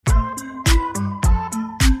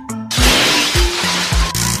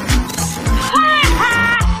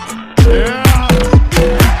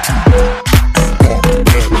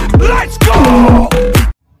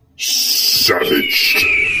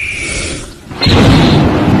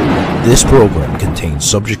This program contains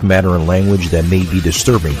subject matter and language that may be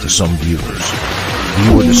disturbing to some viewers.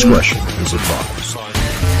 Viewer discretion is advised.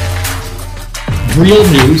 Real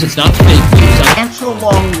news, it's not fake news. Answer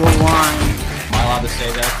along the line. Am I allowed to say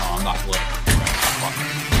that? Oh, I'm not political.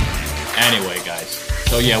 Anyway, guys.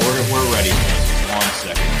 So yeah, we're ready. 1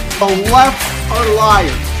 second. The left are liars.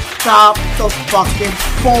 Stop the fucking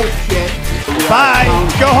bullshit. Bye.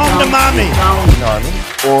 Go home to mommy. An army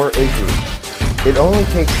or a group. It only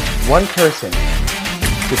takes one person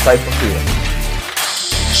to fight for freedom.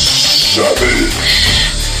 Savage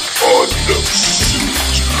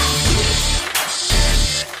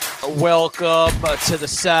Welcome to the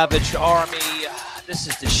Savage Army. This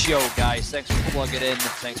is the show, guys. Thanks for plugging in.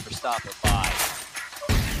 Thanks for stopping by.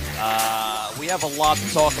 We have a lot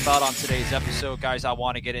to talk about on today's episode, guys. I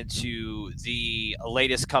want to get into the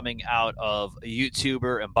latest coming out of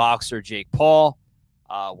YouTuber and boxer Jake Paul,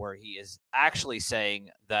 where he is actually saying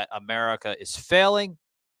that America is failing.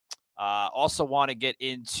 Also want to get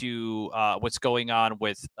into what's going on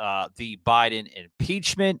with the Biden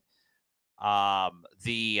impeachment,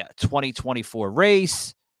 the 2024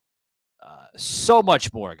 race, so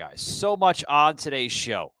much more, guys. So much on today's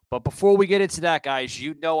show. But before we get into that, guys,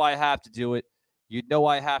 you know I have to do it. You know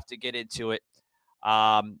I have to get into it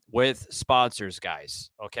with sponsors, guys,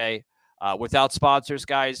 okay? Without sponsors,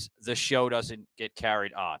 guys, the show doesn't get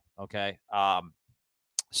carried on, okay?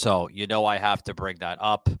 So you know I have to bring that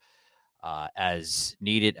up as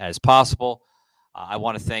needed as possible. I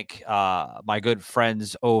want to thank my good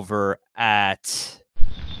friends over at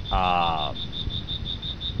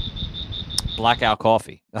Blackout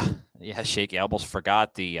Coffee. Yeah, Shaky. I almost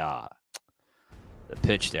forgot the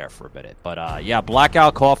pitch there for a minute. But, yeah,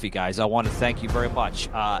 Blackout Coffee, guys. I want to thank you very much.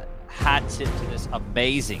 Hat tip to this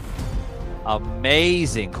amazing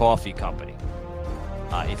coffee company.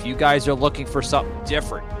 If you guys are looking for something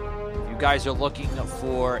different, if you guys are looking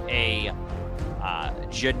for a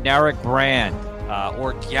generic brand,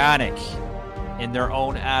 organic in their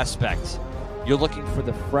own aspect, you're looking for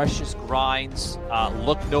the freshest grinds,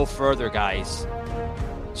 look no further, guys,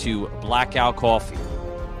 to Blackout Coffee.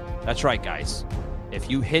 That's right, guys. If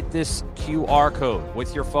you hit this QR code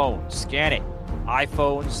with your phone, scan it.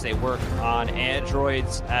 iPhones, they work on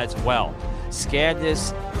Androids as well. Scan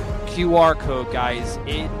this QR code, guys,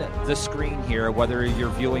 in the screen here, whether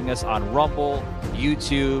you're viewing us on Rumble,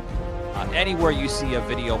 YouTube, anywhere you see a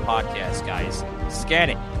video podcast, guys.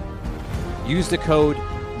 Scan it. Use the code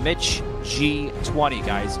MitchG20,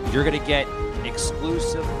 guys. You're going to get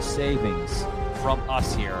exclusive savings from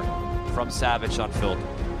us here, from Savage Unfiltered.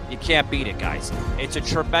 You can't beat it, guys. It's a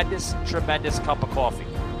tremendous, tremendous cup of coffee.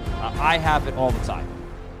 I have it all the time.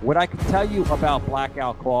 What I can tell you about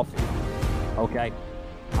Blackout Coffee, okay,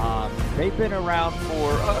 they've been around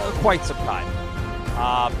for quite some time.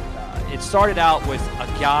 It started out with a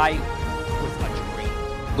guy with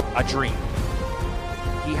a dream.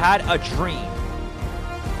 He had a dream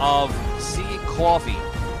of seeing coffee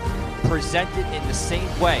presented in the same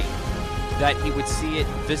way that he would see it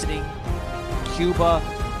visiting Cuba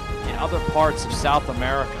and other parts of South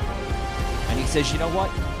America. And he says, you know what?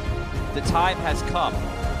 The time has come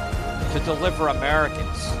to deliver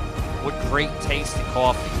Americans with great tasting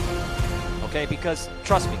coffee. Okay? Because,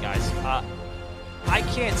 trust me, guys, I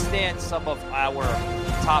can't stand some of our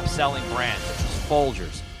top-selling brands, such as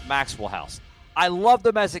Folgers, Maxwell House. I loved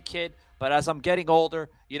them as a kid, but as I'm getting older,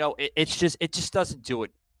 you know, it just doesn't do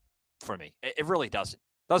it for me. It really doesn't.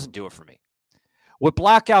 Doesn't do it for me. With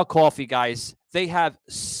Blackout Coffee, guys, they have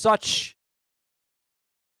such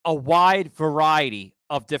a wide variety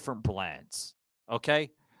of different blends,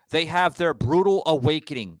 okay? They have their Brutal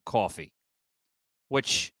Awakening coffee,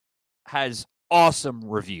 which has awesome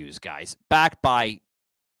reviews, guys, backed by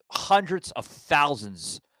hundreds of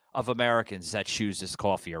thousands of Americans that choose this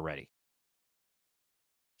coffee already.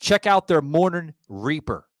 Check out their Morning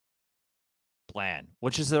Reaper blend,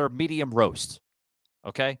 which is their medium roast,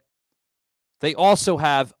 okay? They also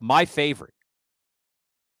have my favorite,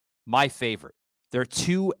 their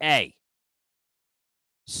 2A.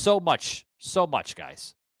 So much,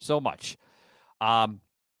 guys, so much. And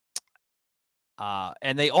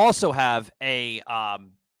they also have a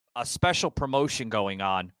special promotion going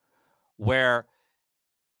on where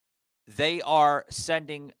they are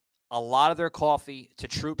sending a lot of their coffee to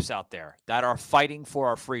troops out there that are fighting for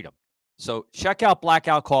our freedom. So check out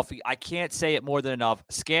Blackout Coffee. I can't say it more than enough.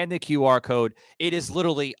 Scan the QR code. It is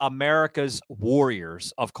literally America's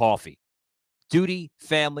warriors of coffee. Duty,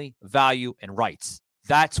 family, value, and rights.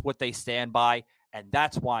 That's what they stand by, and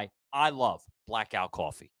that's why I love Blackout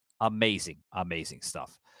Coffee. Amazing, amazing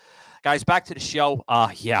stuff. Guys, back to the show.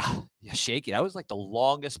 Yeah, Yeah, shaky. That was like the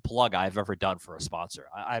longest plug I've ever done for a sponsor.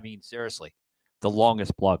 I mean, seriously, the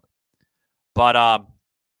longest plug. But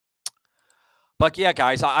yeah,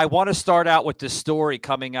 guys, I want to start out with this story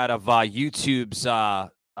coming out of YouTube's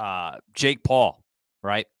Jake Paul,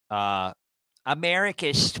 right?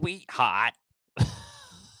 America's sweetheart.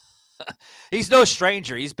 He's no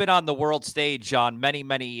stranger. He's been on the world stage on many,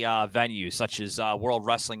 many venues, such as World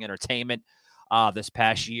Wrestling Entertainment this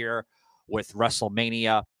past year with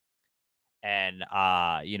WrestleMania, and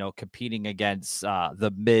competing against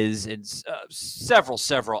the Miz and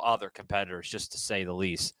several other competitors, just to say the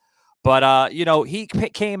least. But he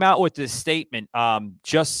came out with this statement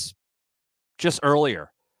just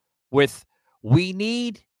earlier with, "We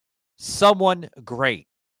need someone great,"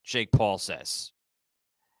 Jake Paul says.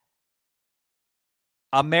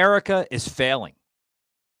 America is failing.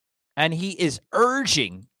 And he is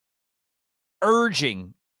urging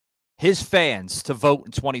his fans to vote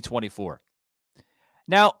in 2024.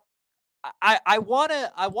 Now, I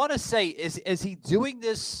wanna say, is he doing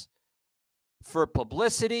this for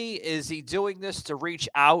publicity? Is he doing this to reach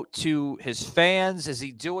out to his fans? Is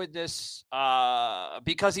he doing this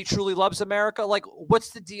because he truly loves America? Like, what's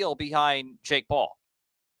the deal behind Jake Paul?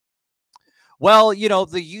 Well, the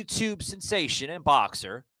YouTube sensation and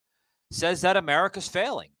boxer says that America's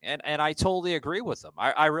failing, and I totally agree with him.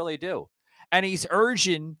 I really do. And he's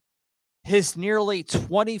urging his nearly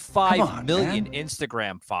 25 million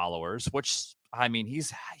Instagram followers, which, I mean, he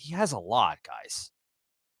has a lot, guys.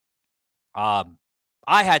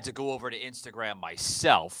 I had to go over to Instagram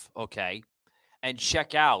myself, okay, and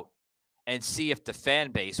check out and see if the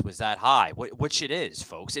fan base was that high, which it is,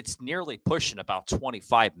 folks. It's nearly pushing about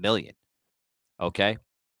 25 million, okay,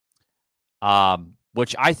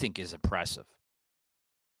 which I think is impressive.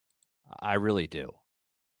 I really do.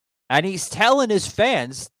 And he's telling his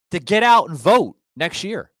fans to get out and vote next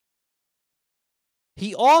year.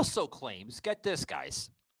 He also claims, get this, guys,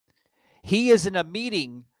 he is in a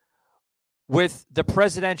meeting with the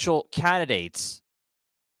presidential candidates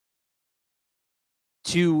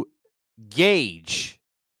to gauge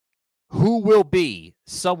who will be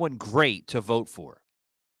someone great to vote for.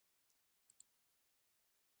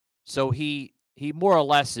 So he more or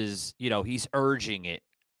less is, he's urging it.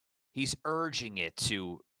 He's urging it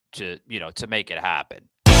to make it happen.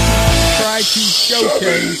 Try to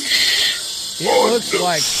showcase, it looks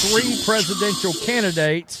like 3 presidential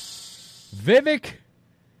candidates: Vivek,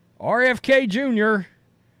 RFK Jr.,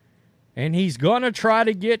 and he's going to try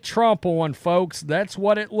to get Trump on, folks. That's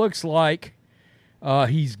what it looks like.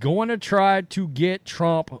 He's going to try to get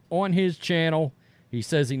Trump on his channel. He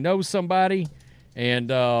says he knows somebody, and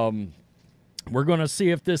we're going to see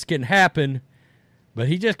if this can happen. But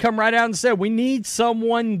he just come right out and said, we need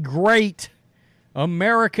someone great.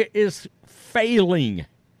 America is failing.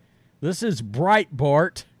 This is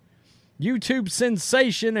Breitbart. YouTube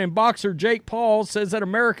sensation and boxer Jake Paul says that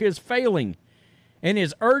America is failing and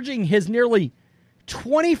is urging his nearly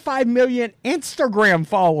 25 million Instagram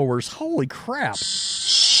followers. Holy crap.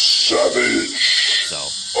 Savage.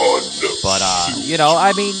 But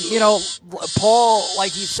Paul,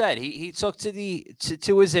 like he said, he took to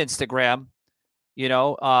his Instagram,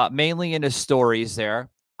 mainly in his stories there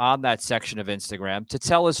on that section of Instagram, to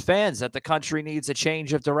tell his fans that the country needs a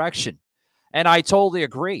change of direction. And I totally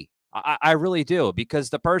agree. I really do, because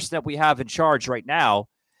the person that we have in charge right now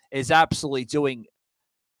is absolutely doing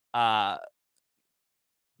nada,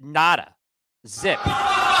 zip. It's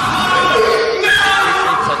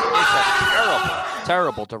a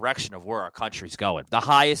terrible direction of where our country's going. The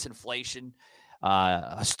highest inflation,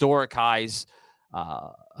 historic highs,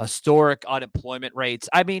 historic unemployment rates.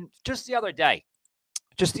 I mean, just the other day,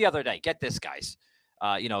 get this, guys.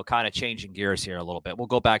 Kind of changing gears here a little bit. We'll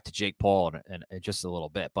go back to Jake Paul in just a little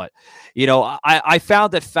bit. But, I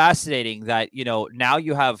found it fascinating that, now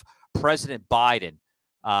you have President Biden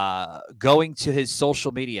going to his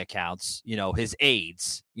social media accounts, his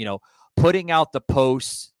aides, putting out the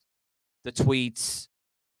posts, the tweets,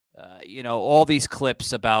 all these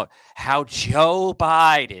clips about how Joe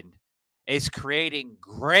Biden is creating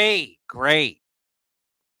great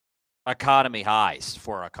economy highs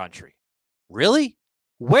for our country. Really?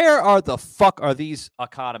 Where are the fuck are these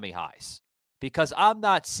economy highs? Because I'm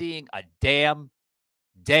not seeing a damn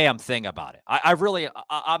thing about it.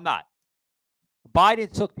 I'm not.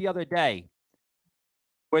 Biden took the other day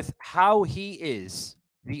with how he is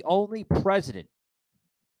the only president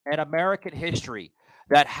in American history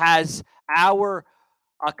that has our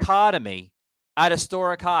economy at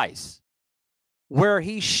historic highs, where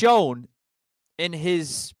he's shown in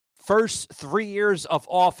his first 3 years of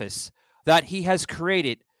office that he has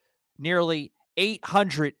created nearly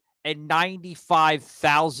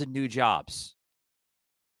 395,000 new jobs.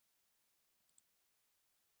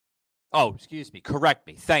 Oh, excuse me. Correct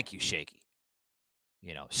me. Thank you, Shaky.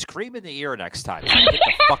 Scream in the ear next time. So I get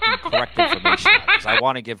the fucking correct information out, because I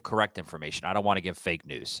want to give correct information. I don't want to give fake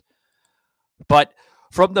news. But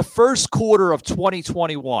from the first quarter of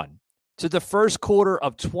 2021 to the first quarter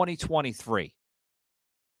of 2023,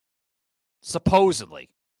 supposedly,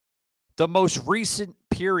 the most recent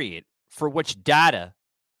period for which data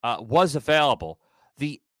was available,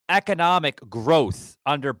 the economic growth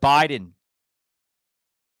under Biden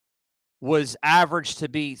was averaged to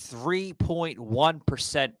be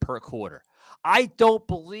 3.1% per quarter. I don't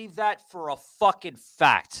believe that for a fucking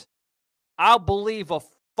fact. I'll believe a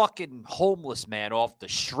fucking homeless man off the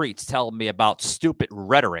streets telling me about stupid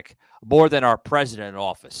rhetoric more than our president in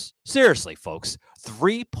office. Seriously, folks,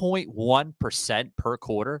 3.1% per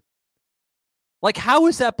quarter? Like, how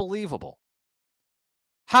is that believable?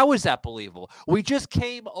 How is that believable? We just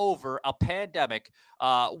came over a pandemic,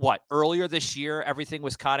 earlier this year? Everything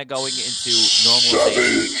was kind of going into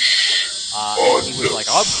normalization. And he was like,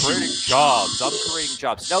 I'm creating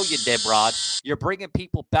jobs. No, you Nimrod. You're bringing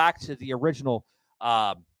people back to the original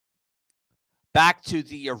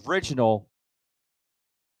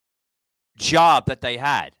job that they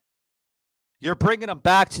had. You're bringing them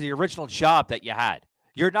back to the original job that you had.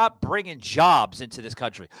 You're not bringing jobs into this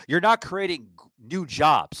country. You're not creating new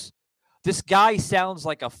jobs. This guy sounds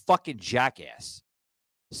like a fucking jackass.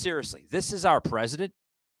 Seriously, this is our president?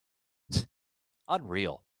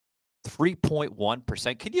 Unreal.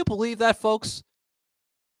 3.1%. Can you believe that, folks?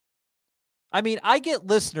 I mean, I get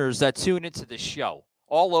listeners that tune into this show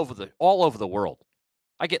all over the world.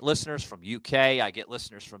 I get listeners from UK. I get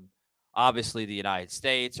listeners from, obviously, the United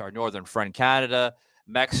States, our northern friend Canada,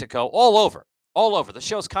 Mexico, all over. All over. The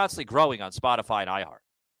show's constantly growing on Spotify and iHeart.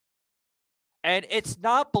 And it's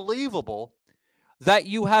not believable that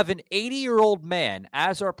you have an 80-year-old man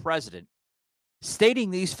as our president stating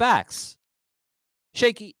these facts.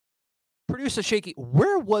 Shaky, producer Shaky,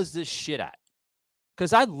 where was this shit at?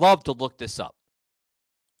 Because I'd love to look this up.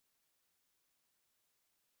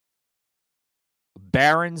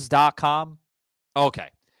 Barron's.com. Okay.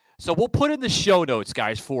 So we'll put in the show notes,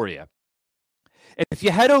 guys, for you. If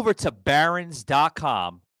you head over to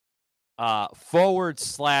barrons.com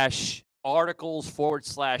 /articles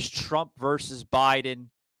 /Trump versus Biden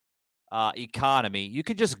economy, you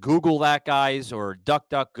can just Google that, guys, or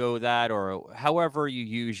DuckDuckGo that, or however you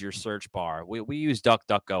use your search bar. We use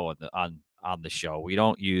DuckDuckGo on the show. We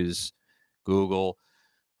don't use Google.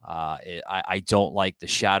 I don't like the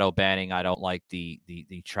shadow banning. I don't like the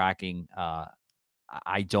tracking.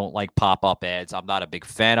 I don't like pop-up ads. I'm not a big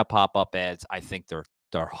fan of pop-up ads. I think they're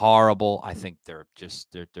horrible. I think they're just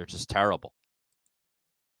terrible.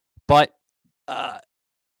 But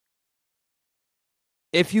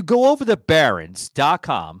if you go over to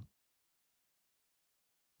barrons.com,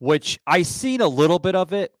 which I seen a little bit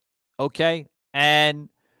of it, okay, and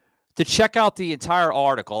to check out the entire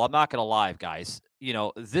article, I'm not going to lie, guys.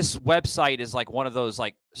 This website is like one of those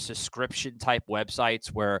like subscription type websites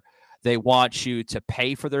where they want you to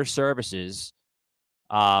pay for their services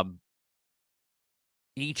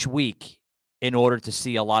each week in order to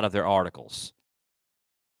see a lot of their articles.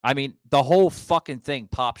 I mean, the whole fucking thing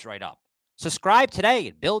pops right up. Subscribe today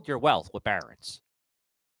and build your wealth with Barron's.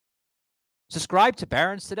 Subscribe to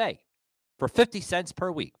Barron's today for 50 cents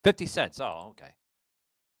per week. 50 cents. Oh, okay.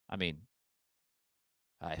 I mean,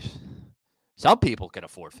 some people can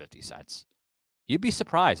afford 50 cents. You'd be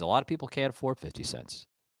surprised. A lot of people can't afford 50 cents.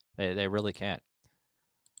 They really can't.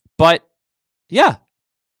 But, yeah,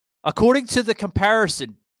 according to the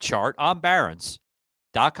comparison chart on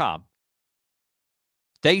Barron's.com,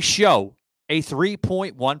 they show a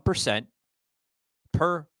 3.1%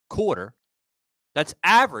 per quarter that's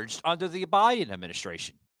averaged under the Biden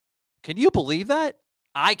administration. Can you believe that?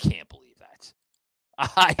 I can't believe that.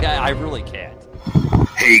 I really can't.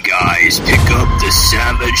 Hey guys, pick up the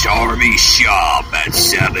Savage Army shop at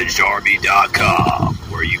savagearmy.com,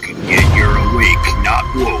 where you can get your awake, not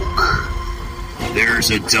woke.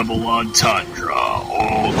 There's a double entendre,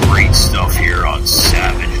 all great stuff here on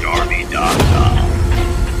savagearmy.com.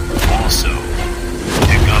 Also,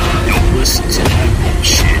 pick up Don't Listen to That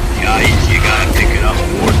Bullshit. Guys, you gotta pick it up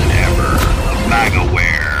more than ever. The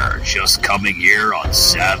MAGAware, just coming here on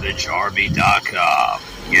savagearmy.com.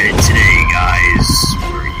 Get it today, guys,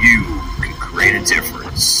 where you can create a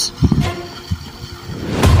difference.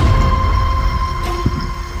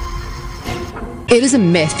 It is a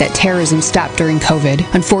myth that terrorism stopped during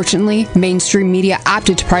COVID. Unfortunately, mainstream media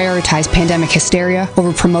opted to prioritize pandemic hysteria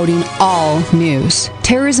over promoting all news.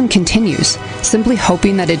 Terrorism continues. Simply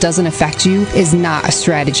hoping that it doesn't affect you is not a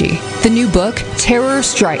strategy. The new book, Terror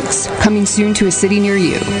Strikes, coming soon to a city near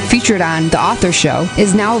you, featured on The Author Show,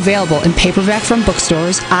 is now available in paperback from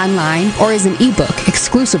bookstores, online, or as an ebook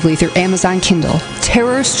exclusively through Amazon Kindle.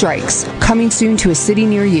 Terror Strikes, coming soon to a city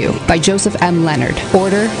near you by Joseph M. Leonard.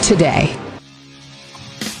 Order today.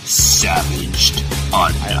 Savaged,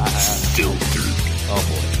 unfiltered. Oh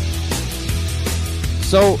boy.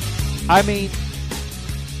 So, I mean,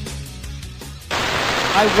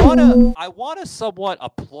 I wanna somewhat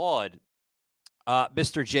applaud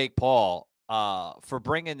Mr. Jake Paul for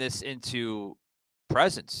bringing this into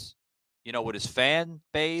presence. With his fan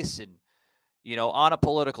base and on a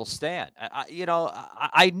political stand.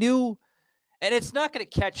 I knew, and it's not going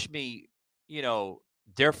to catch me,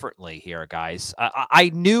 differently here, guys. I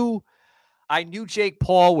knew Jake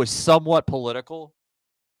Paul was somewhat political,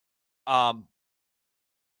 but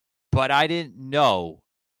I didn't know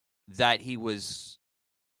that he was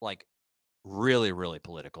like really, really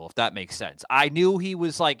political, if that makes sense. I knew he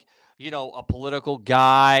was like, a political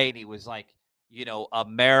guy, and he was like,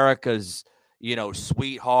 America's,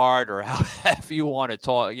 sweetheart, or however you want to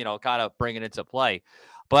talk, kind of bring it into play.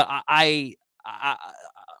 But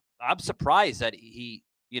I'm surprised that he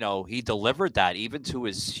delivered that even to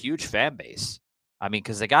his huge fan base. I mean,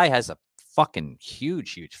 because the guy has a fucking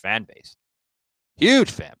huge, huge fan base. Huge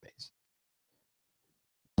fan base.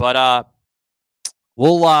 But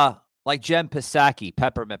we'll like Jen Psaki,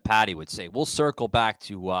 Peppermint Patty would say, we'll circle back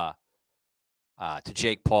to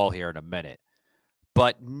Jake Paul here in a minute.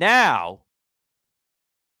 But now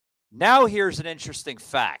here's an interesting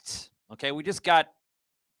fact. Okay, we just got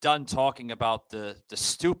done talking about the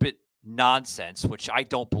stupid nonsense, which I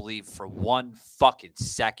don't believe for one fucking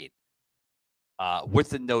second,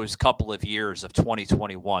 within those couple of years of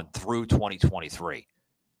 2021 through 2023,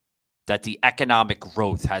 that the economic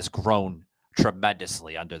growth has grown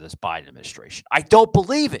tremendously under this Biden administration. I don't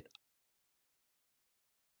believe it.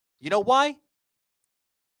 You know why?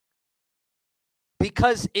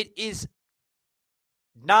 Because it is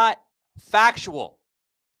not factual.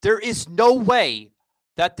 There is no way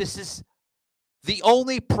that this is the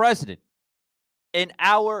only president in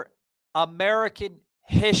our American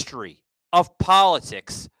history of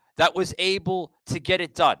politics that was able to get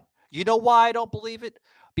it done. You know why I don't believe it?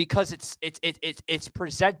 Because it's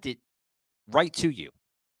presented right to you.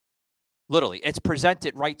 Literally, it's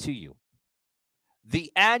presented right to you.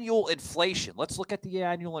 The annual inflation. Let's look at the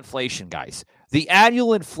annual inflation, guys. The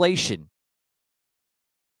annual inflation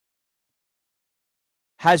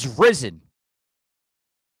has risen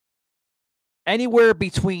anywhere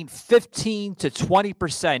between 15 to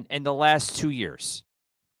 20% in the last 2 years.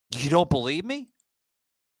 You don't believe me?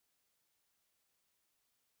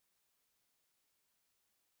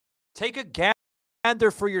 Take a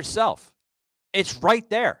gander for yourself. It's right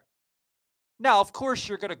there. Now, of course,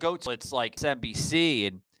 you're going to go to it's like NBC,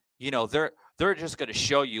 and they're just going to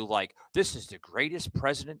show you like this is the greatest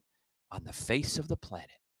president on the face of the planet.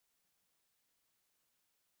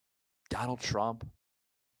 Donald Trump,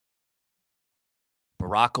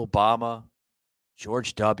 Barack Obama,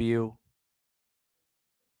 George W.,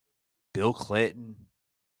 Bill Clinton,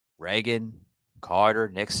 Reagan, Carter,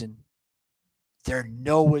 Nixon. They're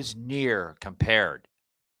nowhere near compared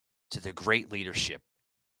to the great leadership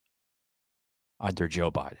under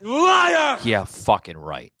Joe Biden. Liar! Yeah, fucking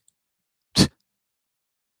right.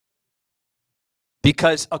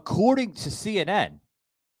 Because according to CNN,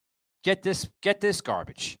 get this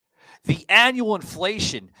garbage. The annual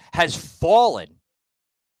inflation has fallen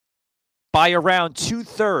by around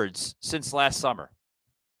 2/3 since last summer.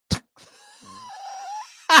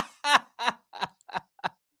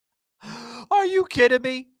 Are you kidding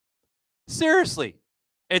me? Seriously,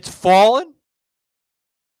 it's fallen?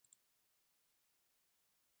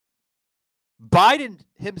 Biden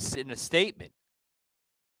himself in a statement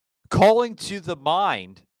calling to the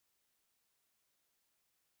mind,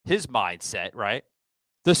 his mindset, right?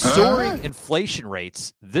 The soaring inflation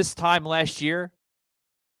rates this time last year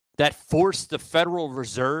that forced the Federal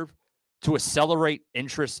Reserve to accelerate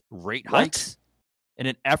interest rate hikes in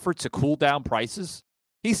an effort to cool down prices.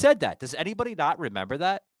 He said that. Does anybody not remember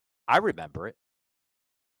that? I remember it.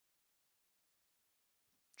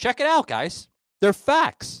 Check it out, guys. They're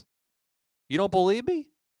facts. You don't believe me?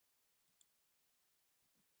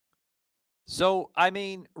 So, I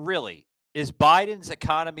mean, really, is Biden's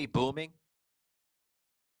economy booming?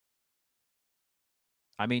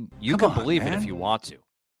 I mean, you can believe it if you want to.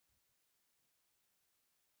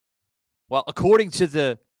 Well, according to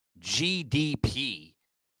the GDP,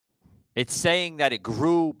 it's saying that it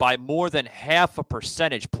grew by more than half a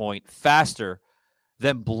percentage point faster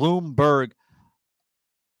than Bloomberg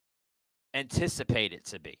anticipated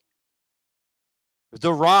to be.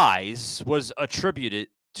 The rise was attributed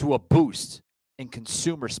to a boost in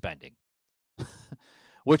consumer spending,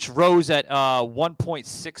 which rose at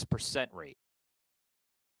 1.6% rate.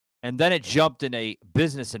 And then it jumped in a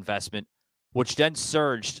business investment, which then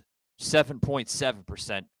surged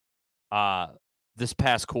 7.7% this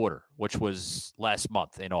past quarter, which was last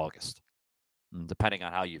month in August, depending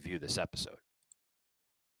on how you view this episode.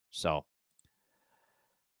 So,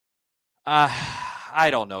 I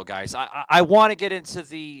don't know, guys. I want to get into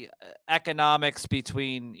the economics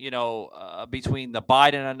between, between the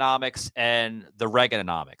Bidenomics and the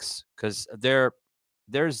Reaganomics, because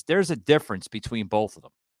there's a difference between both of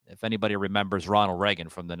them. If anybody remembers Ronald Reagan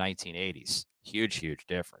from the 1980s, huge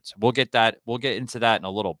difference. We'll get into that in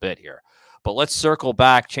a little bit here. But let's circle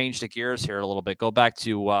back, change the gears here a little bit. Go back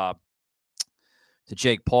to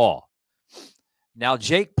Jake Paul. Now,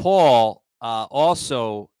 Jake Paul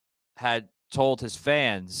also had told his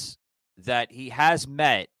fans that he has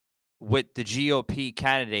met with the GOP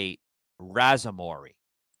candidate Razamori.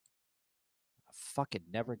 I fucking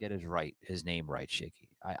never get his name right, Shaky.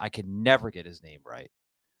 I can never get his name right.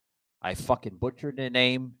 I fucking butchered the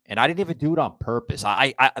name, and I didn't even do it on purpose.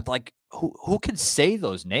 I like, who can say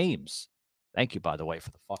those names? Thank you, by the way, for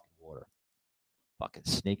the fucking water. Fucking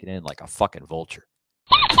sneaking in like a fucking vulture.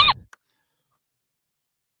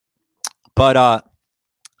 But,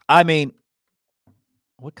 I mean,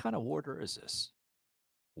 what kind of water is this?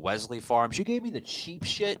 Wesley Farms. You gave me the cheap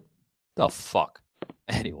shit? The fuck?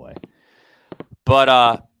 Anyway.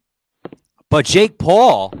 But Jake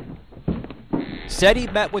Paul said he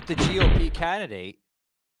met with the GOP candidate,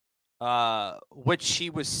 which he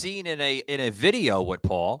was seen in a video with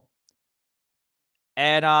Paul.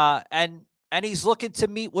 And he's looking to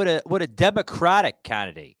meet with a Democratic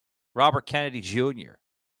candidate, Robert Kennedy Jr.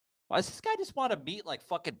 Why does this guy just want to meet like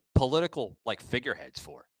fucking political like figureheads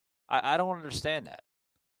for? I don't understand that.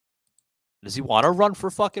 Does he want to run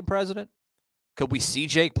for fucking president? Could we see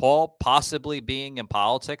Jake Paul possibly being in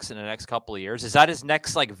politics in the next couple of years? Is that his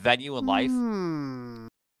next like venue in life?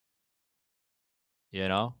 You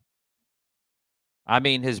know? I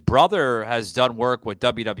mean, his brother has done work with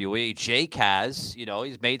WWE. Jake has,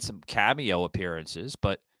 he's made some cameo appearances,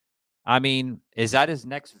 but I mean, is that his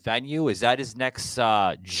next venue? Is that his next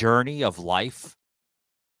journey of life?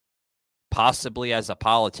 Possibly as a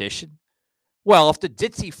politician? Well, if the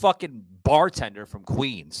ditzy fucking bartender from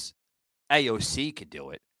Queens, AOC, could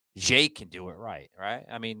do it, Jake can do it right?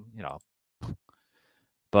 I mean,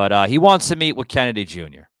 But he wants to meet with Kennedy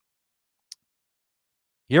Jr.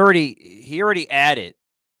 He already added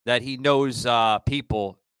that he knows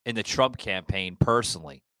people in the Trump campaign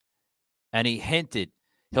personally, and he hinted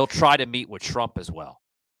he'll try to meet with Trump as well.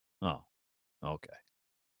 Oh, okay.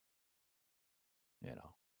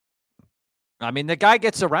 I mean, the guy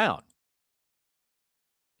gets around.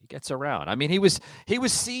 He gets around. I mean, he was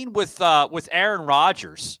seen with Aaron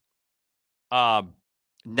Rodgers, now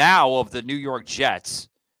of the New York Jets.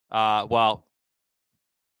 Well,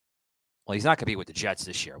 he's not going to be with the Jets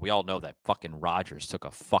this year. We all know that fucking Rodgers took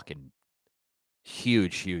a fucking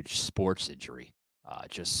huge sports injury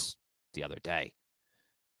just the other day,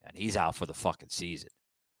 and he's out for the fucking season.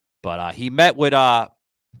 But he met with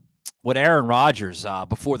Aaron Rodgers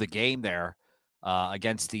before the game there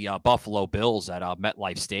against the Buffalo Bills at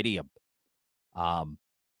MetLife Stadium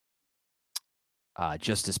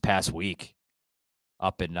just this past week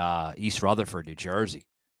up in East Rutherford, New Jersey.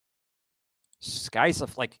 This guy's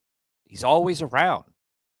like, he's always around.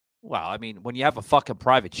 Well, I mean, when you have a fucking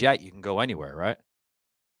private jet, you can go anywhere, right?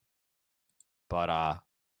 But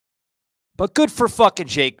good for fucking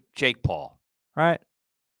Jake Paul, right?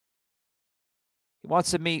 He wants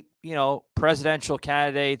to meet, presidential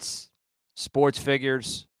candidates, sports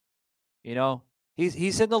figures.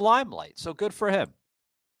 He's in the limelight, so good for him.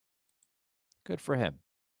 Good for him.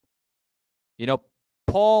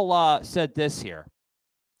 Paul said this here,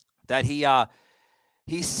 that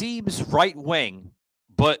he seems right wing,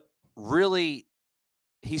 but really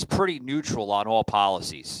he's pretty neutral on all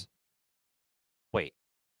policies. Wait.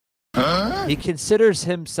 Huh? He considers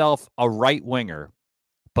himself a right winger,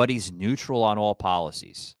 but he's neutral on all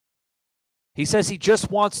policies. He says he just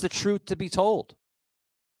wants the truth to be told.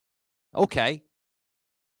 Okay.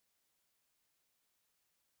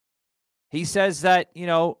 He says that,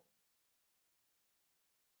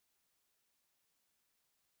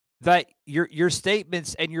 that your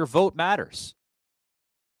statements and your vote matters.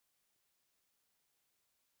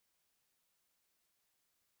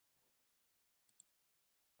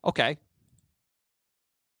 Okay.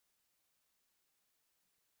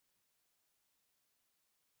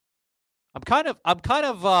 I'm kind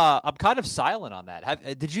of silent on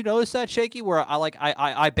that. Did you notice that, Shaky? Where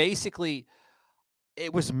I basically,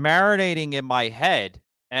 it was marinating in my head,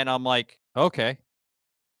 and I'm like, okay.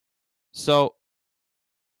 So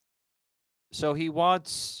he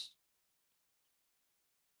wants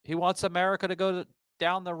America to go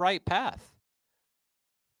down the right path.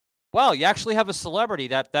 Well, you actually have a celebrity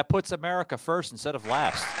that puts America first instead of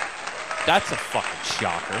last. That's a fucking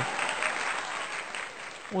shocker.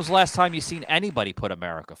 When was the last time you seen anybody put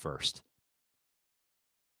America first?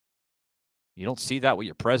 You don't see that with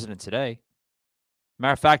your president today.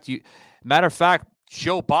 Matter of fact,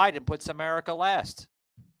 Joe Biden puts America last.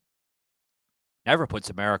 Never puts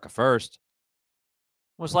America first.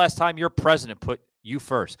 When was the last time your president put you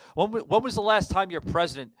first? When was the last time your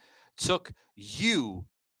president took you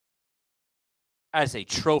as a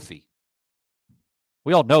trophy?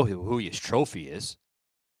 We all know who his trophy is.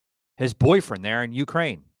 His boyfriend there in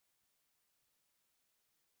Ukraine.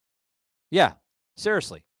 Yeah,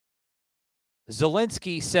 seriously.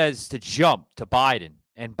 Zelensky says to jump to Biden,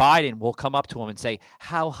 and Biden will come up to him and say,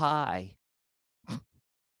 "How high?" Give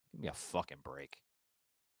me a fucking break.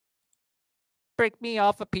 Break me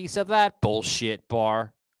off a piece of that bullshit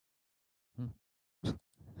bar.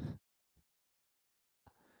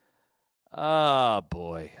 Oh,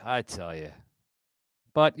 boy, I tell you.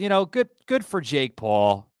 But, good for Jake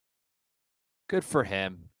Paul. Good for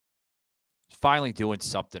him. He's finally doing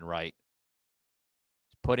something right.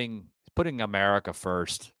 Putting America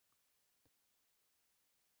first.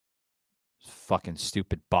 Fucking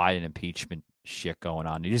stupid Biden impeachment shit going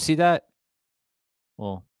on. Did you see that?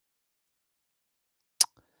 Well,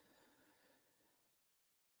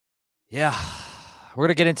 yeah, we're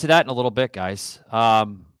going to get into that in a little bit, guys.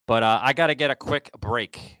 But I got to get a quick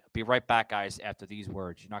break. Be right back, guys, after these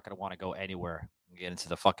words. You're not going to want to go anywhere and get into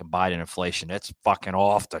the fucking Biden inflation. It's fucking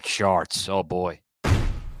off the charts. Oh, boy.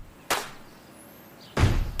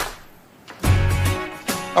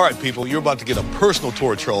 All right, people, you're about to get a personal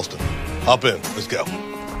tour of Charleston. Hop in. Let's go. When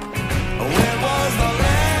was the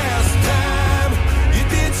last time you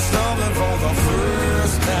did something for the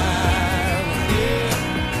first time?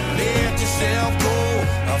 Yeah, let yourself go,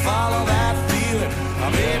 follow that feeling.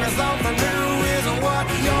 Maybe something new isn't what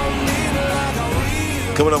you're needing, like a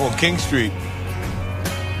real. Coming up on King Street.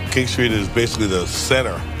 King Street is basically the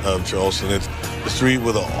center of Charleston. It's the street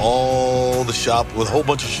with with a whole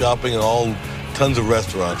bunch of shopping and tons of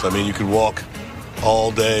restaurants. I mean, you could walk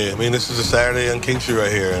all day. I mean, this is a Saturday on King Street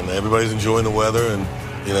right here, and everybody's enjoying the weather, and,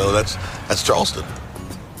 that's Charleston.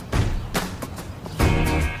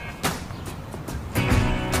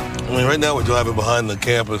 I mean, right now we're driving behind the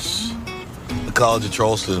campus, the College of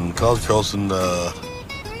Charleston. College of Charleston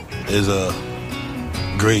is a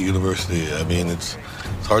great university. I mean, it's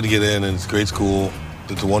hard to get in, and it's a great school.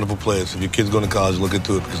 It's a wonderful place. If your kids go to college, look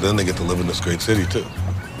into it, because then they get to live in this great city, too.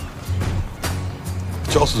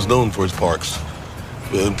 Charleston's known for its parks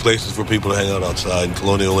and places for people to hang out outside, and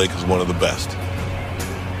Colonial Lake is one of the best.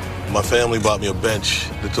 My family bought me a bench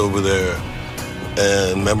that's over there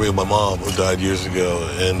in memory of my mom, who died years ago,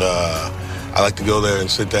 and I like to go there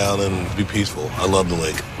and sit down and be peaceful. I love the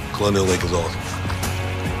lake. Colonial Lake is awesome.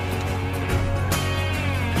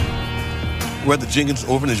 We're at the Jenkins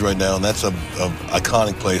Orphanage right now, and that's an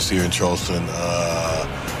iconic place here in Charleston.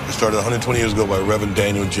 It started 120 years ago by Reverend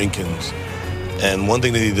Daniel Jenkins. And one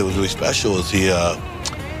thing that he did was really special is he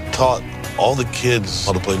taught all the kids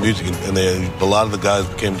how to play music. And a lot of the guys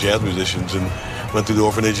became jazz musicians and went through the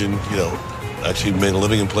orphanage and, actually made a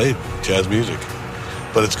living and played jazz music.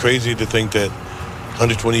 But it's crazy to think that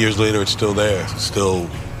 120 years later, it's still there. It's still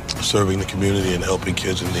serving the community and helping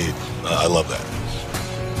kids in need. I love that.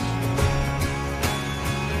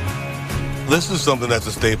 This is something that's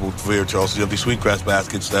a staple for here in Charleston. You have these sweetgrass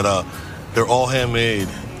baskets that they're all handmade.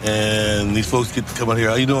 And these folks get to come out here.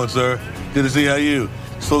 How you doing, sir? Good to see you. How you?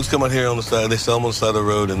 These folks come out here on the side. They sell them on the side of the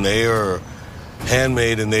road, and they are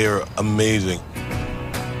handmade, and they are amazing.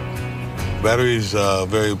 Battery's a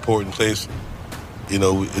very important place.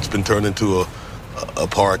 It's been turned into a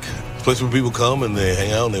park. It's a place where people come, and they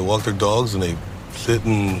hang out, and they walk their dogs, and they sit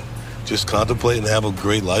and just contemplate and have a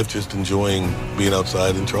great life, just enjoying being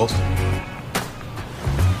outside in Charleston.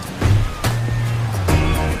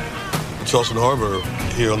 Charleston Harbor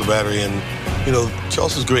here on the Battery, and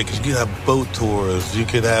Charleston's great because you can have boat tours, you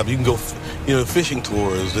can go fishing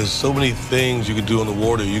tours. There's so many things you can do on the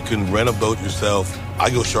water. You can rent a boat yourself. I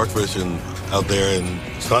go shark fishing out there, and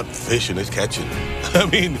it's not fishing, it's catching. I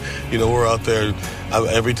mean, we're out there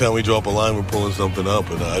every time we drop a line, we're pulling something up,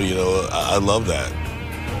 and I love that.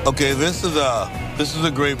 Okay, this is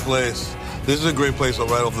a great place. This is a great place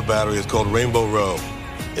right off the Battery. It's called Rainbow Row.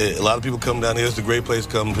 A lot of people come down here. It's a great place.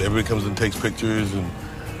 Everybody comes and takes pictures,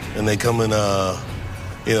 and they come and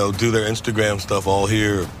do their Instagram stuff all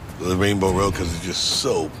here, the Rainbow Row, because it's just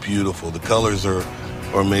so beautiful. The colors are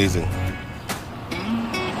amazing.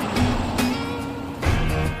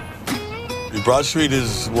 Broad Street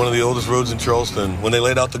is one of the oldest roads in Charleston. When they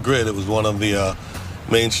laid out the grid, it was one of the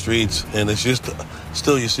main streets, and it's just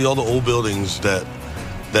still, you see all the old buildings that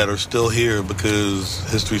are still here because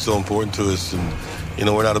history's so important to us.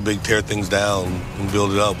 And we're not a big tear things down and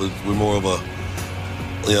build it up, but we're more of a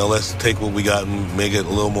let's take what we got and make it a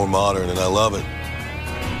little more modern, and I love it.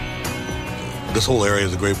 This whole area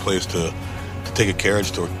is a great place to take a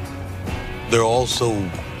carriage tour. They're all so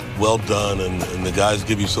well done, and the guys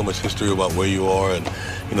give you so much history about where you are,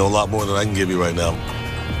 and a lot more than I can give you right now.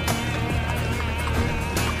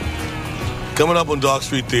 Coming up on Dock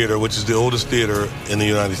Street Theater, which is the oldest theater in the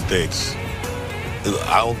United States.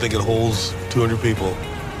 I don't think it holds 200 people.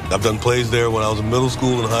 I've done plays there when I was in middle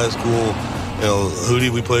school and high school.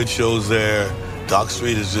 Hootie, we played shows there. Dock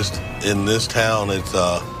Street is just, in this town, it's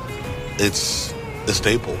a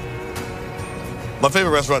staple. My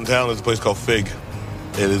favorite restaurant in town is a place called Fig.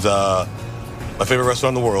 It is my favorite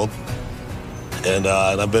restaurant in the world. And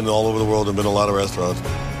I've been all over the world and been to a lot of restaurants.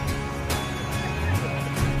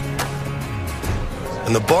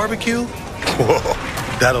 And the barbecue, whoa,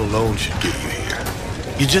 that alone should get you here.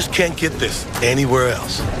 You just can't get this anywhere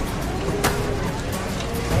else.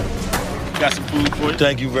 Got some food for you.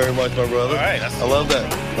 Thank you very much, my brother. All right. I love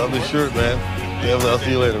that. Love this shirt, man. Yeah, I'll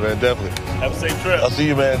see you later, man. Definitely. Have a safe trip. I'll see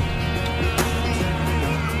you, man.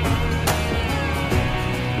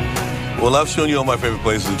 Well, I've shown you all my favorite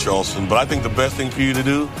places in Charleston, but I think the best thing for you to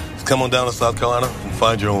do is come on down to South Carolina and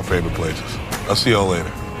find your own favorite places. I'll see y'all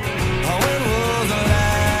later.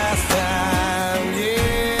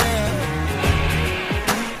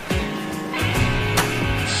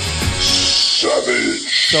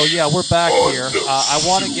 So, yeah, we're back here. I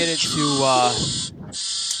want to get into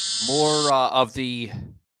more of the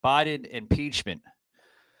Biden impeachment.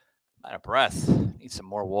 I'm out of breath. Need some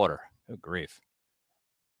more water. Good grief.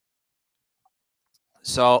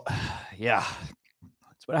 So, yeah,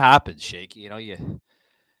 that's what happens, Shaky. You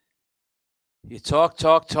talk,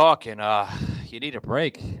 and you need a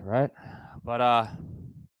break, right? But,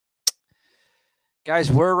 guys,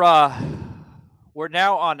 we're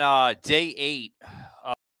now on day 8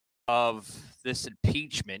 of this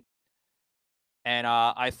impeachment, and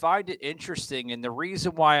I find it interesting. And the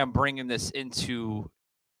reason why I'm bringing this into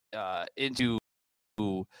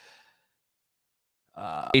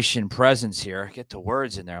Asian presence here. Get the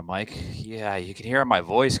words in there, Mike. Yeah, you can hear my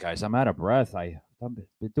voice, guys. I'm out of breath. I've been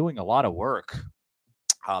doing a lot of work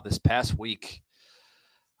this past week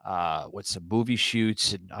with some movie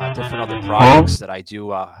shoots and different other projects that I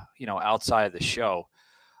do, outside of the show.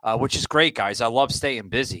 Which is great, guys. I love staying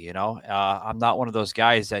busy. I'm not one of those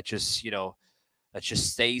guys that just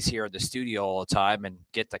stays here in the studio all the time and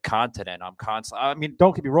get the content. And I'm constantly. I mean,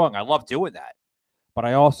 don't get me wrong. I love doing that, but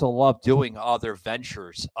I also love doing other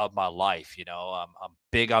ventures of my life. I'm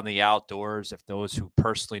big on the outdoors. If those who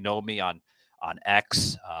personally know me on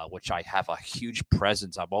X, which I have a huge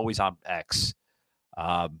presence, I'm always on X.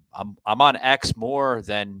 I'm on X more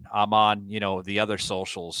than I'm on the other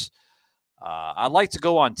socials. I like to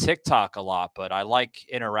go on TikTok a lot, but I like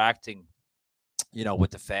interacting, with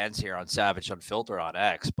the fans here on Savage Unfiltered on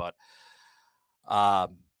X. But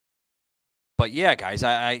yeah, guys,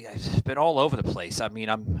 I've been all over the place. I mean,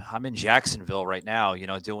 I'm in Jacksonville right now,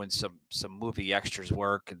 doing some movie extras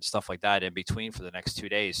work and stuff like that in between for the next 2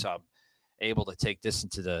 days. So I'm able to take this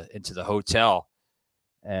into the hotel.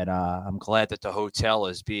 And I'm glad that the hotel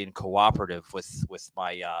is being cooperative with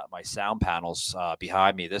my my sound panels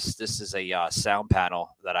behind me. This is a sound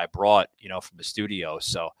panel that I brought, from the studio.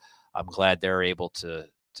 So I'm glad they're able to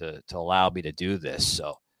allow me to do this.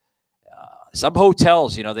 So some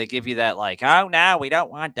hotels, they give you that like, oh no, we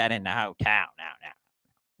don't want that in the hotel. No.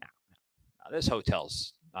 This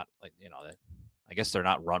hotel's not like I guess they're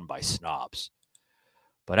not run by snobs.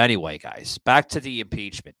 But anyway, guys, back to the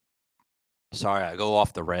impeachment. Sorry, I go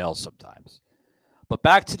off the rails sometimes. But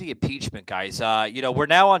back to the impeachment, guys. We're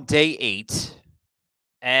now on day 8,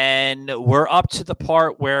 and we're up to the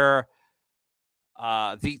part where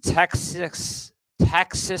the Texas.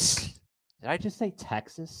 Did I just say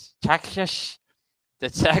Texas? Texas. The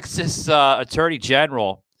Texas Attorney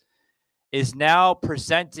General is now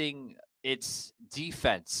presenting its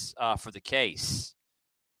defense for the case.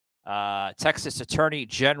 Texas Attorney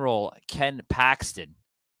General Ken Paxton.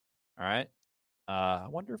 All right. I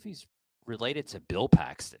wonder if he's related to Bill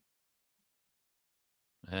Paxton.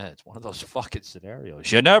 Yeah, it's one of those fucking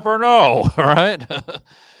scenarios. You never know, right?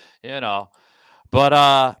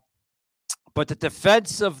 But the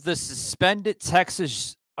defense of the suspended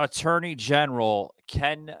Texas Attorney General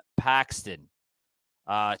Ken Paxton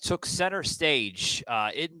took center stage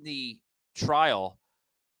in the trial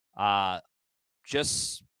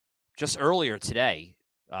just earlier today,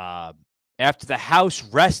 after the House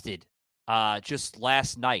rested just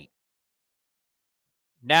last night.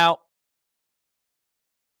 Now,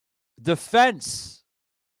 defense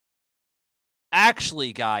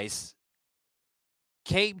actually, guys,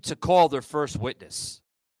 came to call their first witness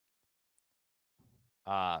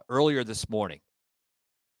earlier this morning.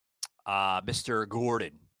 Mr.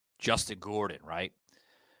 Gordon, Justin Gordon, right?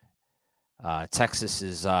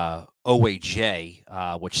 Texas's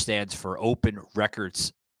OAJ, which stands for Open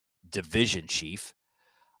Records Division Chief,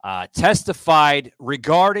 testified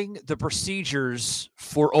regarding the procedures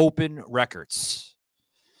for open records.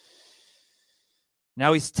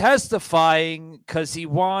 Now, he's testifying because he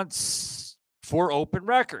wants for open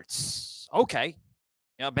records. Okay.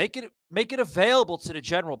 Make it available to the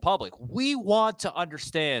general public. We want to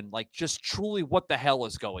understand, like, just truly what the hell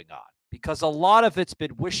is going on, because a lot of it's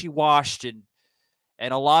been wishy-washed and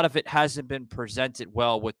a lot of it hasn't been presented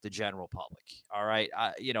well with the general public. All right.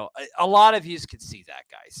 A lot of yous can see that,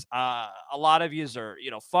 guys. A lot of yous are,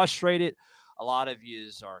 frustrated. A lot of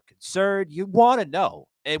yous are concerned. You want to know,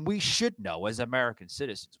 and we should know as American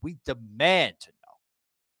citizens. We demand to know,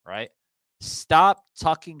 right? Stop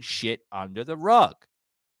tucking shit under the rug.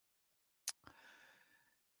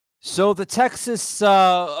 So the Texas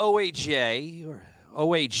OAJ, or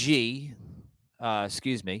OAG,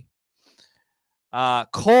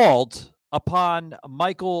 called upon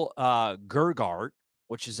Michael Gergart,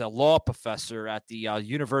 which is a law professor at the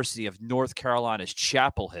University of North Carolina's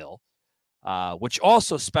Chapel Hill, which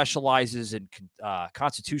also specializes in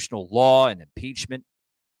constitutional law and impeachment.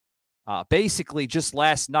 Basically, just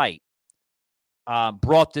last night,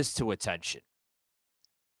 brought this to attention.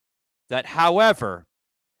 That, however,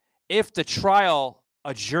 if the trial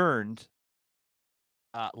adjourned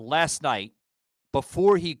last night,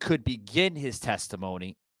 before he could begin his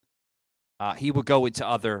testimony, he would go into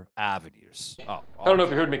other avenues. I don't know if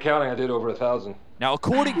you heard me counting. I did over 1,000. Now,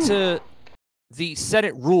 according to the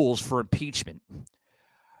Senate rules for impeachment,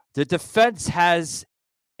 the defense has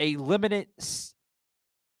a limited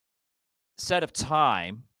set of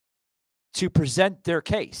time to present their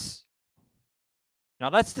case. Now,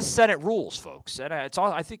 that's the Senate rules, folks. And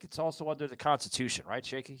I think it's also under the Constitution, right,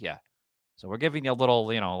 Shaky? Yeah. So we're giving you a little,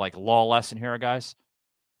 like law lesson here, guys.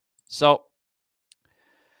 So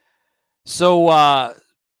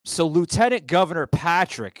Lieutenant Governor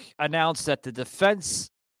Patrick announced that the defense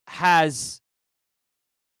has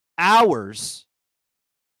hours,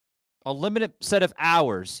 a limited set of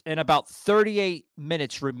hours, and about 38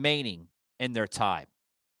 minutes remaining in their time.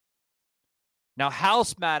 Now,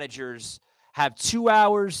 House managers have 2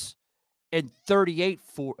 hours and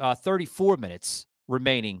 34 minutes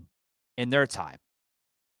remaining in their time.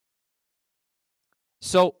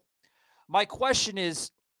 So my question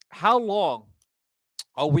is, how long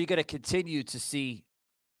are we going to continue to see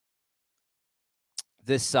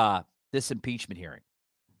this impeachment hearing?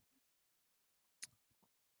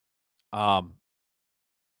 I'm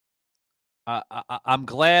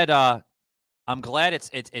glad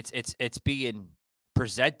it's being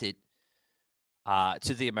presented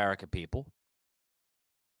to the American people.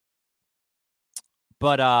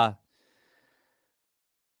 But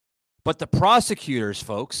the prosecutors,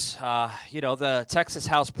 folks, the Texas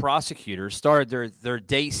House prosecutors started their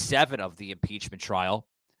day 7 of the impeachment trial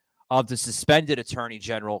of the suspended Attorney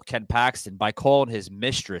General Ken Paxton by calling his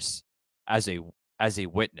mistress as a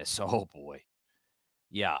witness. Oh boy,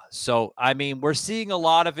 yeah. So I mean, we're seeing a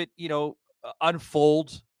lot of it,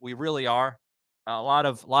 unfold. We really are. A lot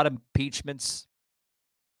of impeachments.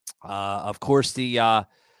 Of course,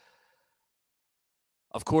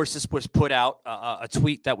 this was put out, a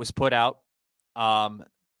tweet that was put out,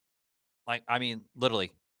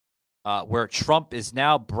 literally, where Trump is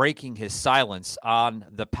now breaking his silence on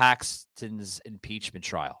the Paxton's impeachment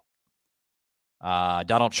trial.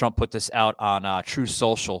 Donald Trump put this out on True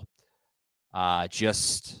Social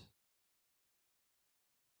just,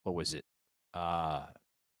 what was it,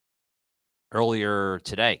 earlier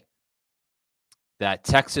today, that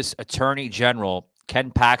Texas Attorney General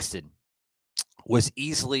Ken Paxton was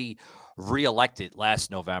easily reelected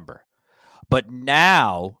last November. But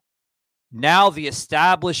now the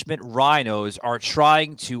establishment rhinos are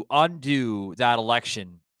trying to undo that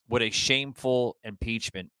election with a shameful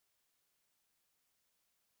impeachment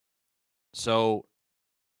So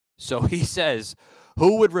he says,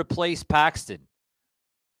 who would replace Paxton?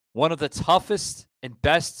 One of the toughest and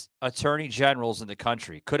best attorney generals in the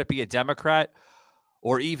country. Could it be a Democrat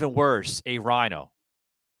or even worse, a rhino?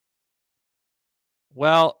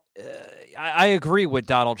 Well, I agree with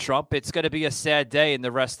Donald Trump. It's going to be a sad day in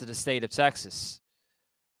the rest of the state of Texas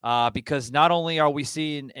because not only are we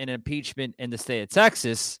seeing an impeachment in the state of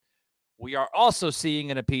Texas, we are also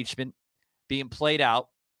seeing an impeachment being played out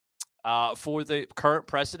for the current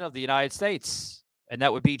president of the United States, and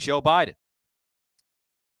that would be Joe Biden.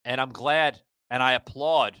 And I'm glad and I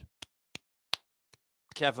applaud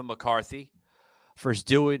Kevin McCarthy for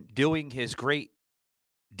doing his great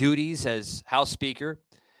duties as House Speaker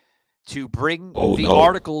to bring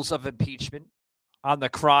articles of impeachment on the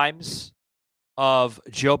crimes of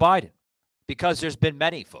Joe Biden, because there's been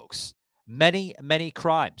many, folks, many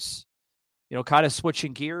crimes. Kind of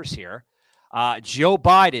switching gears here. Joe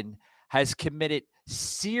Biden has committed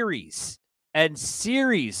series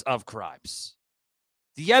of crimes.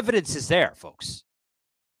 The evidence is there, folks.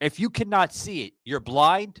 If you cannot see it, you're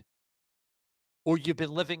blind or you've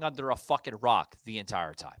been living under a fucking rock the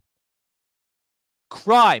entire time.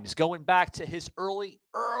 Crimes going back to his early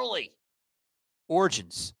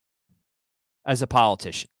origins as a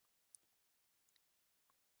politician.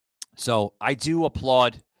 So I do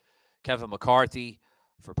applaud Kevin McCarthy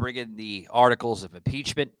for bringing the articles of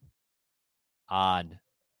impeachment on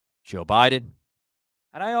Joe Biden.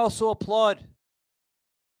 And I also applaud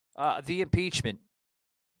the impeachment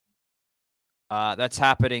that's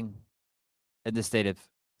happening in the state of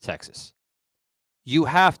Texas. You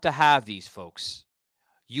have to have these, folks.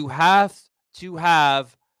 You have to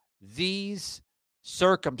have these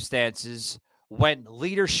circumstances when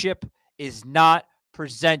leadership is not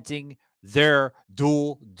presenting their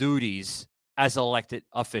dual duties as elected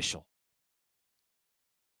official.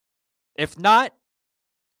 If not,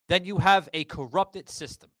 then you have a corrupted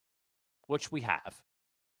system, which we have.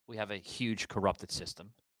 We have a huge corrupted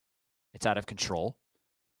system. It's out of control.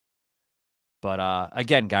 But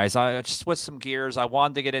again, guys, I just switched some gears. I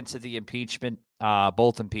wanted to get into the impeachment,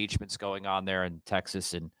 both impeachments going on there in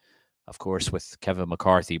Texas, and of course with Kevin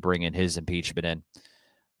McCarthy bringing his impeachment in.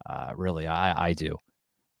 Really, I do.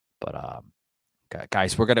 But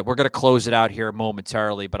guys, we're gonna close it out here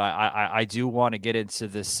momentarily. But I do want to get into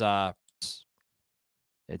this.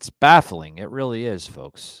 It's baffling. It really is,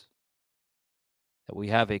 folks, that we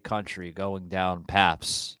have a country going down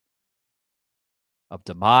paths of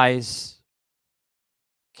demise,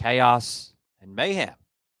 chaos, and mayhem.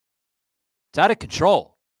 It's out of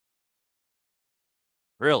control.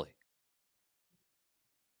 Really.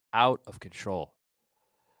 Out of control.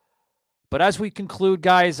 But as we conclude,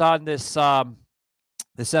 guys, on this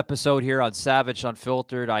this episode here on Savage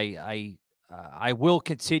Unfiltered, I will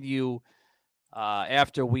continue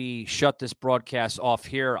after we shut this broadcast off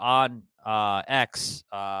here on X,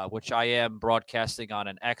 which I am broadcasting on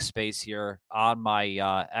an X space here on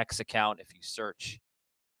my X account. If you search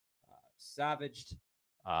Savaged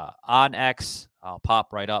on X, I'll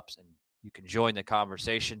pop right up and you can join the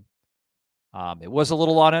conversation. It was a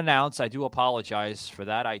little unannounced. I do apologize for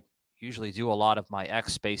that. I usually do a lot of my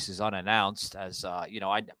X spaces unannounced, as I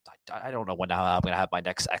don't know when I'm going to have my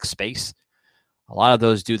next X space. A lot of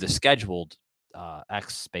those do the scheduled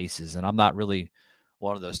X spaces, and I'm not really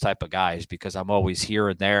one of those type of guys because I'm always here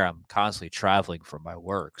and there. I'm constantly traveling for my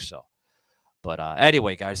work. So, but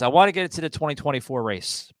anyway, guys, I want to get into the 2024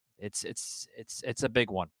 race. It's a big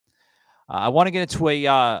one. I want to get into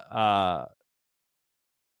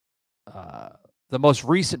the most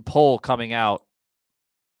recent poll coming out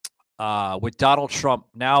with Donald Trump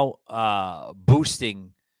now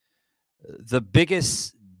boosting the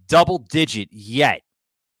biggest double digit yet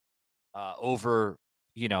over,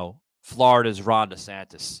 Florida's Ron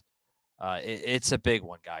DeSantis. It's a big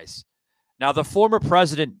one, guys. Now, the former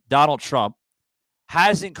president, Donald Trump,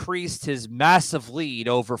 has increased his massive lead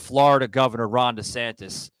over Florida Governor Ron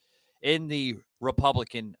DeSantis in the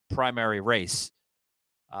Republican primary race,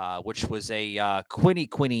 which was a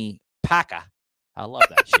Quinny Paca. I love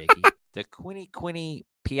that, Shaky. The Quinny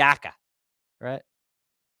Piaca, right?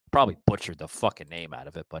 Probably butchered the fucking name out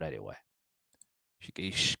of it, but anyway.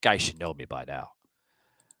 You guys should know me by now.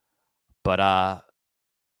 But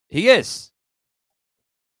he is.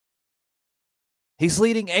 He's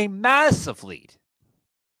leading a massive lead,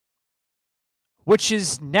 which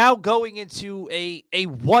is now going into a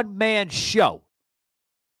one-man show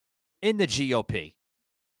in the GOP.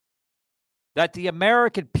 That the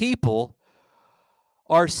American people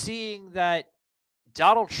are seeing that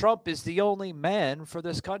Donald Trump is the only man for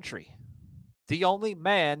this country. The only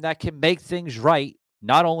man that can make things right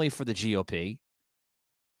not only for the GOP,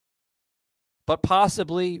 but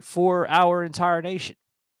possibly for our entire nation.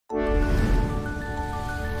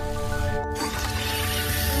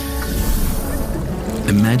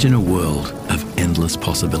 Imagine a world of endless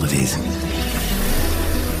possibilities.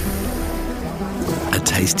 A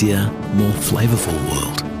tastier, more flavorful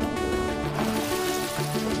world.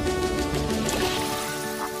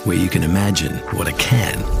 Where you can imagine what a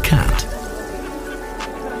can can't.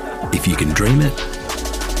 If you can dream it,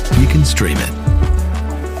 you can stream it.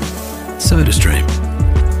 SodaStream.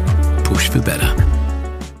 Push for better.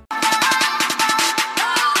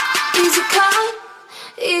 Easy come,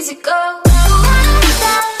 easy go.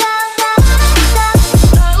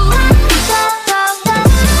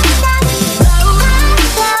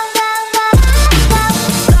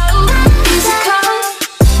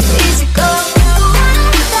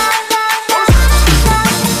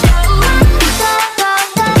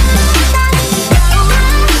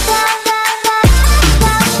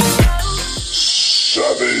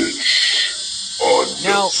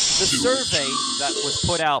 Now, the survey that was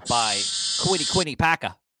put out by Quinny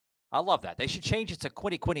Paca, I love that. They should change it to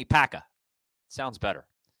Quinny Paca. Sounds better.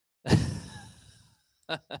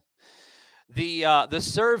 The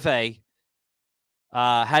survey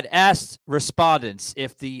had asked respondents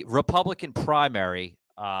if the Republican primary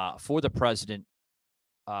for the president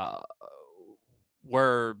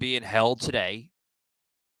were being held today,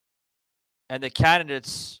 and the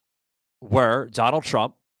candidates were Donald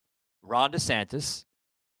Trump, Ron DeSantis,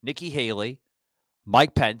 Nikki Haley,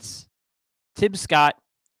 Mike Pence, Tim Scott,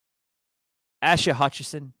 Asha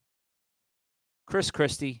Hutchinson, Chris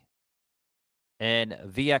Christie, and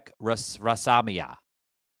Vivek Ramaswamy.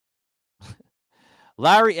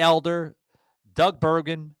 Larry Elder, Doug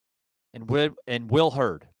Bergen, and Will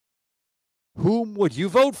Hurd. Whom would you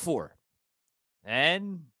vote for?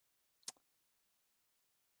 And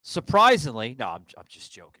surprisingly, no, I'm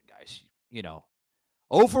just joking, guys. You know,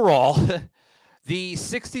 overall, the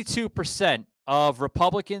 62% of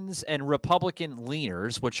Republicans and Republican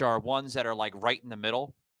leaners, which are ones that are like right in the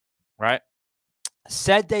middle, right,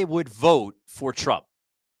 said they would vote for Trump,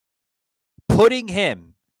 putting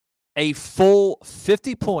him a full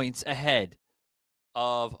 50 points ahead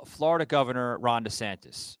of Florida Governor Ron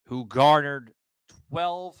DeSantis, who garnered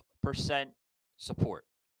 12% support.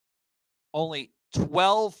 Only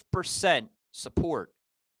 12% support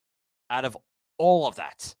out of all of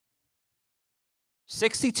that.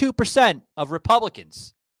 62% of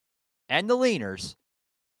Republicans and the leaners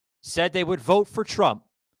said they would vote for Trump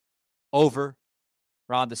over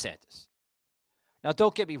Ron DeSantis. Now,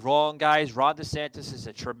 don't get me wrong, guys. Ron DeSantis is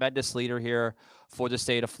a tremendous leader here for the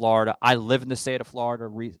state of Florida. I live in the state of Florida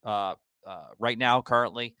right now,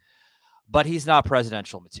 currently, but he's not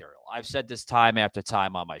presidential material. I've said this time after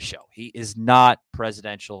time on my show. He is not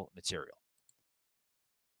presidential material.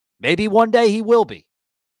 Maybe one day he will be.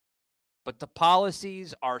 But the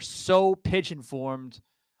policies are so pigeon-formed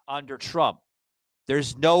under Trump.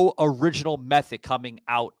 There's no original method coming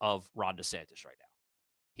out of Ron DeSantis right now.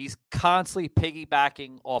 He's constantly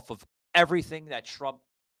piggybacking off of everything that Trump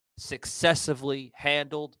successively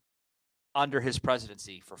handled under his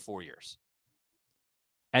presidency for 4 years.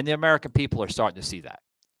 And the American people are starting to see that.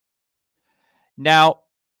 Now,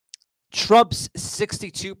 Trump's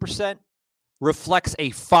 62% reflects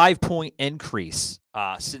a 5-point increase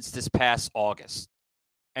since this past August.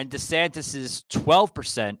 And DeSantis's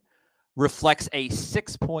 12% reflects a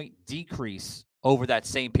 6-point decrease over that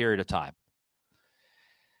same period of time.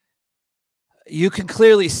 You can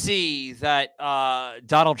clearly see that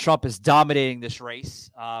Donald Trump is dominating this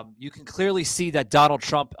race. You can clearly see that Donald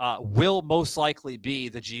Trump will most likely be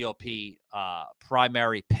the GOP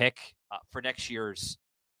primary pick for next year's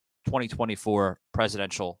 2024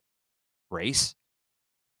 presidential race.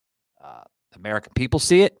 American people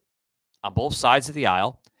see it on both sides of the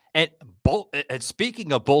aisle. And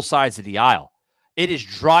speaking of both sides of the aisle, it is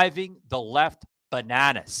driving the left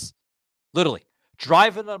bananas. Literally,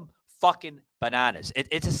 driving them fucking bananas.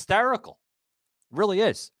 It's hysterical. It really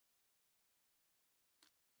is.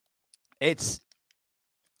 It's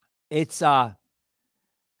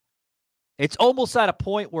almost at a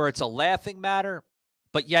point where it's a laughing matter,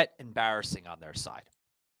 but yet embarrassing on their side.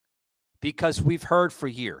 Because we've heard for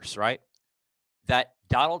years, right, that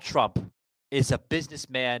Donald Trump is a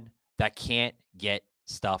businessman that can't get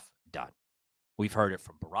stuff done. We've heard it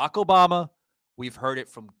from Barack Obama. We've heard it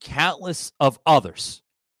from countless of others.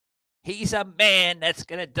 He's a man that's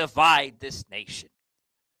going to divide this nation.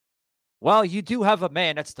 Well, you do have a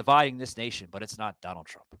man that's dividing this nation, but it's not Donald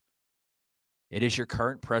Trump. It is your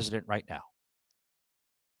current president right now,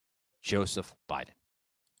 Joseph Biden.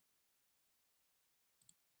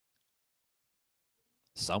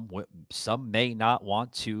 Some may not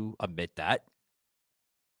want to admit that,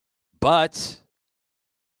 but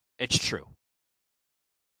it's true.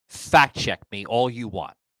 Fact check me all you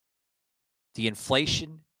want. The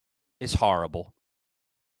inflation is horrible.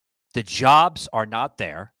 The jobs are not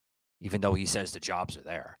there, even though he says the jobs are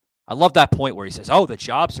there. I love that point where he says, "Oh, the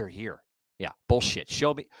jobs are here." Yeah, bullshit.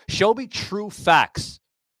 Show me true facts,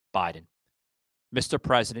 Biden, Mr.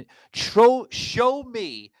 President. Show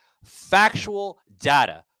me factual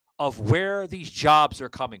data of where these jobs are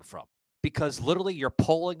coming from, because literally you're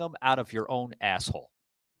pulling them out of your own asshole.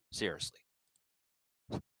 Seriously.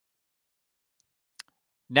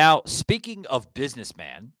 Now, speaking of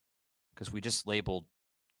businessman, because we just labeled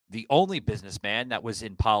the only businessman that was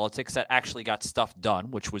in politics that actually got stuff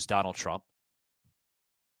done, which was Donald Trump.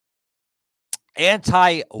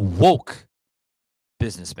 Anti-woke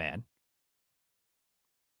businessman,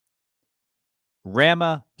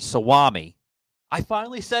 Ramaswamy. I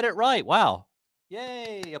finally said it right. Wow.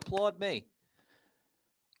 Yay, applaud me.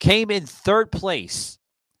 Came in third place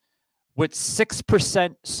with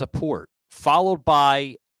 6% support, followed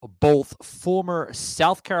by both former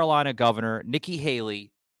South Carolina Governor Nikki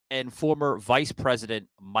Haley and former Vice President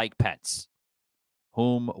Mike Pence,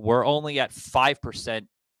 whom were only at 5%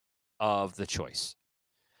 of the choice.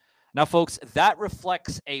 Now, folks, that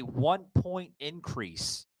reflects a 1-point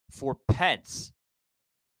increase for Pence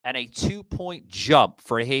and a 2-point jump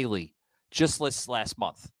for Haley just last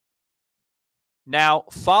month. Now,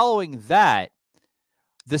 following that,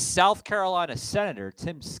 the South Carolina Senator,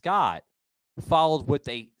 Tim Scott, followed with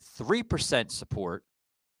a 3% support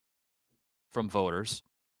from voters,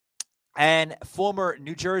 and former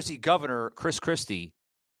New Jersey Governor Chris Christie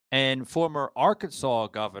and former Arkansas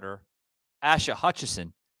Governor Asa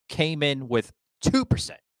Hutchinson came in with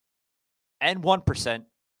 2% and 1%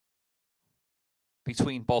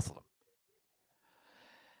 between both of them.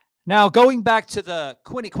 Now, going back to the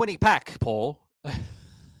Quinny Pack poll,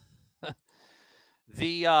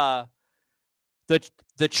 the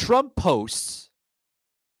Trump posts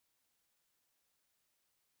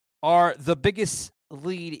are the biggest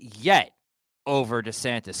lead yet over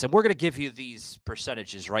DeSantis. And we're going to give you these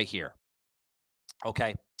percentages right here.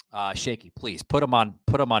 Okay. Shaky, please put them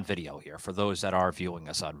on video here for those that are viewing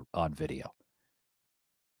us on video.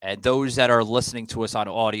 And those that are listening to us on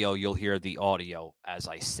audio, you'll hear the audio as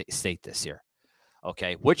I state this here.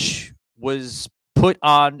 Okay. Which was put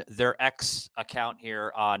on their X account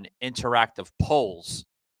here on Interactive Polls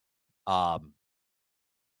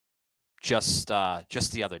just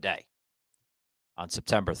the other day on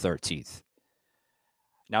September 13th.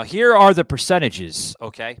 Now, here are the percentages,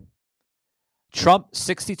 okay? Trump,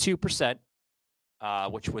 62%,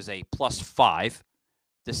 which was a +5.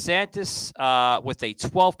 DeSantis with a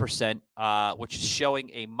 12%, which is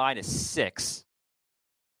showing a -6.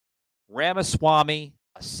 Ramaswamy,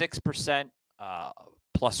 a 6%,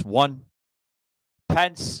 +1.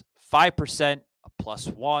 Pence, 5%, a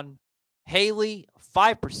 +1. Haley,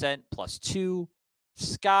 5%, +2.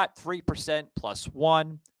 Scott, 3%,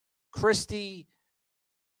 +1. Christie,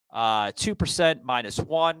 2%,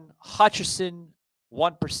 -1. Hutchinson,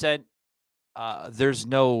 1%. There's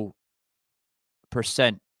no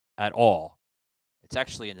percent at all. It's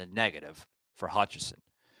actually in the negative for Hutchinson.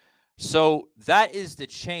 So that is the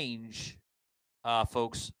change,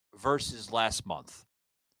 folks, versus last month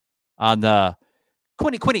on the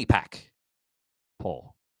Quinny Pack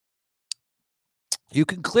poll. You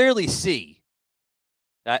can clearly see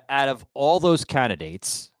that out of all those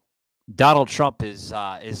candidates, Donald Trump is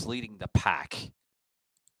leading the pack.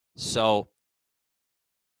 So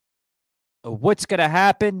what's going to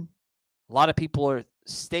happen? A lot of people are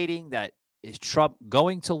stating that is Trump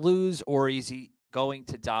going to lose or is he going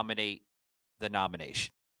to dominate the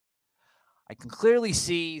nomination? I can clearly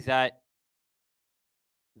see that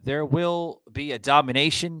there will be a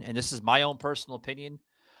domination, and this is my own personal opinion,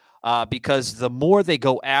 because the more they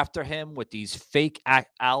go after him with these fake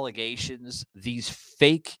allegations, these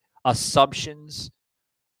fake assumptions,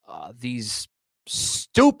 these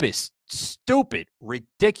stupid,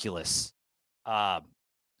 ridiculous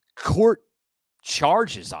court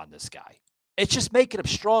charges on this guy, it's just making him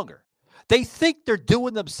stronger. They think they're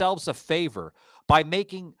doing themselves a favor by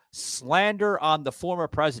making slander on the former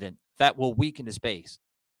president that will weaken his base.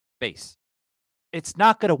 It's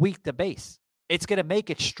not going to weaken the base. It's going to make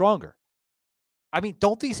it stronger. I mean,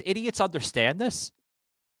 don't these idiots understand this?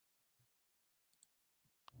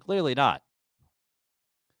 Clearly not.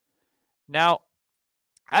 Now,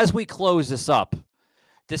 as we close this up,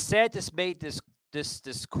 DeSantis made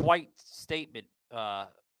this quite statement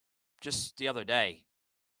just the other day,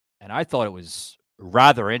 and I thought it was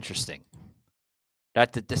rather interesting.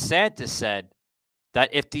 that the DeSantis said that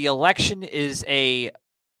if the election is a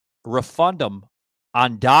referendum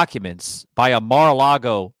on documents by a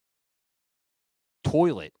Mar-a-Lago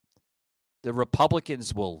toilet, the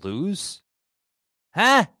Republicans will lose?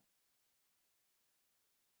 Huh?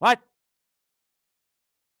 What?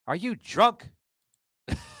 Are you drunk?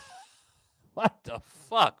 What the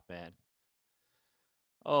fuck, man?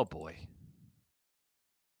 Oh, boy.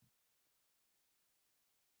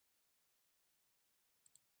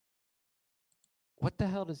 What the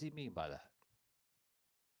hell does he mean by that?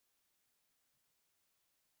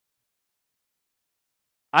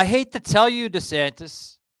 I hate to tell you,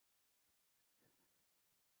 DeSantis,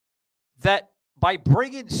 that by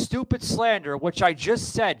bringing stupid slander, which I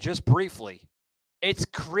just said just briefly, it's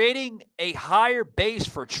creating a higher base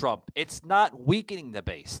for Trump. It's not weakening the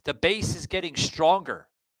base. The base is getting stronger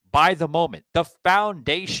by the moment. The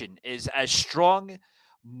foundation is as strong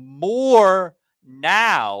more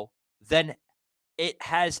now than it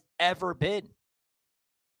has ever been.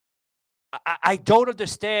 I don't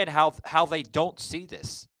understand how they don't see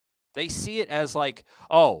this. They see it as like,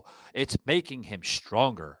 oh, it's making him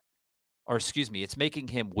stronger. Or excuse me, it's making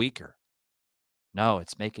him weaker. No,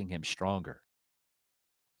 it's making him stronger.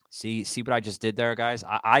 See what I just did there, guys?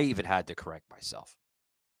 I even had to correct myself.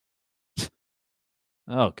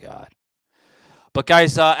 Oh, God. But,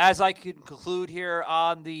 guys, as I can conclude here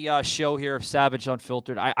on the show here of Savage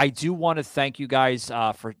Unfiltered, I do want to thank you guys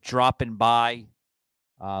for dropping by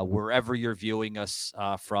wherever you're viewing us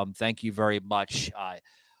from. Thank you very much.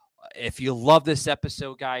 If you love this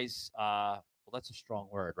episode, guys, well, that's a strong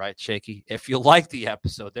word, right, Shaky? If you like the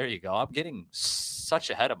episode, there you go. I'm getting such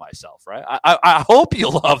ahead of myself, right? I hope you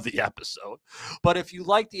love the episode. But if you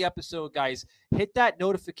like the episode, guys, hit that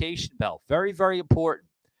notification bell. Very, very important.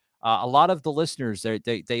 A lot of the listeners,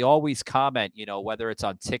 they always comment, whether it's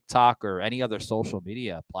on TikTok or any other social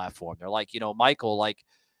media platform. They're like, Michael,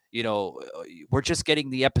 we're just getting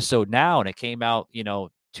the episode now, and it came out,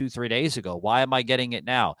 2-3 days ago. Why am I getting it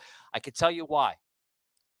now? I can tell you why.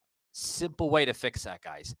 Simple way to fix that,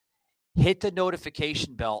 guys. Hit the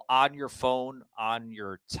notification bell on your phone, on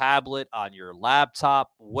your tablet, on your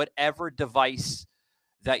laptop, whatever device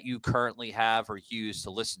that you currently have or use to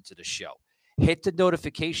listen to the show. Hit the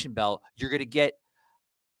notification bell. You're going to get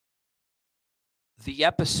the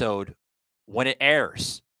episode when it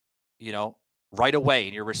airs, right away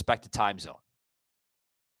in your respective time zone.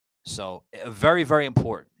 So very, very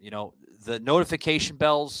important. The notification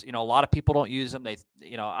bells, a lot of people don't use them.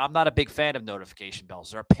 I'm not a big fan of notification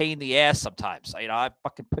bells. They're a pain in the ass sometimes. I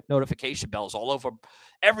fucking put notification bells all over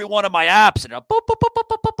every one of my apps and boop, boop, boop, boop,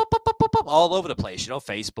 boop, boop, boop, boop, boop, all over the place,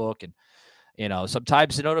 Facebook. And,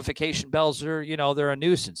 sometimes the notification bells are, they're a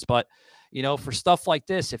nuisance. But, for stuff like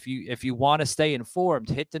this, if you want to stay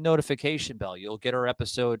informed, hit the notification bell. You'll get our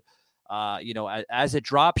episode, as it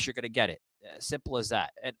drops, you're going to get it. Simple as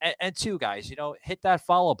that. And two, guys, hit that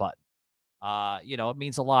follow button. It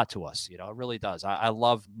means a lot to us. It really does. I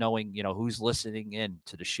love knowing, who's listening in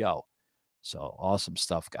to the show. So awesome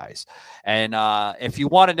stuff, guys. And if you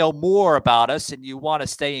want to know more about us and you want to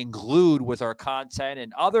stay glued with our content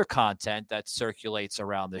and other content that circulates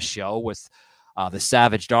around the show with the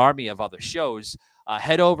Savaged Army of other shows,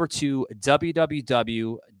 head over to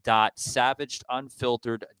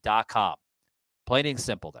www.savagedunfiltered.com. Plain and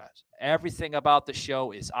simple, that. Everything about the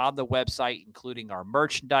show is on the website, including our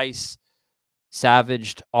merchandise.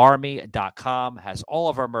 SavagedArmy.com has all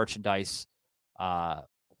of our merchandise. A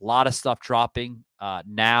lot of stuff dropping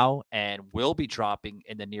now and will be dropping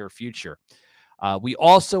in the near future. We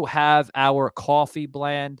also have our coffee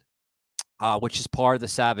blend, which is part of the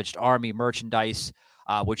Savaged Army merchandise,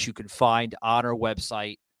 which you can find on our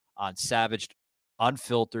website on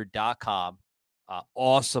SavagedUnfiltered.com.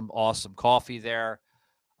 Awesome coffee there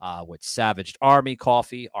with Savaged Army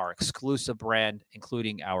coffee, our exclusive brand,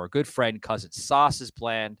 including our good friend Cousin Sauce's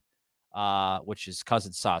blend, which is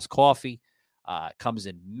Cousin Sauce coffee. Comes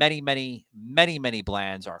in many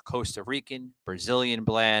blends, our Costa Rican, Brazilian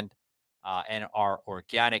blend, and our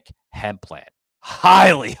organic hemp blend.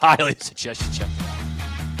 Highly suggest you check it out.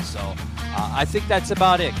 So I think that's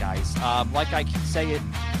about it, guys. Like I can say it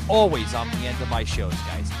always on the end of my shows,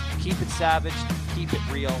 guys. Keep it savage, keep it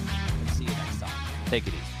real, and see you next time. Take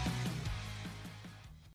it easy.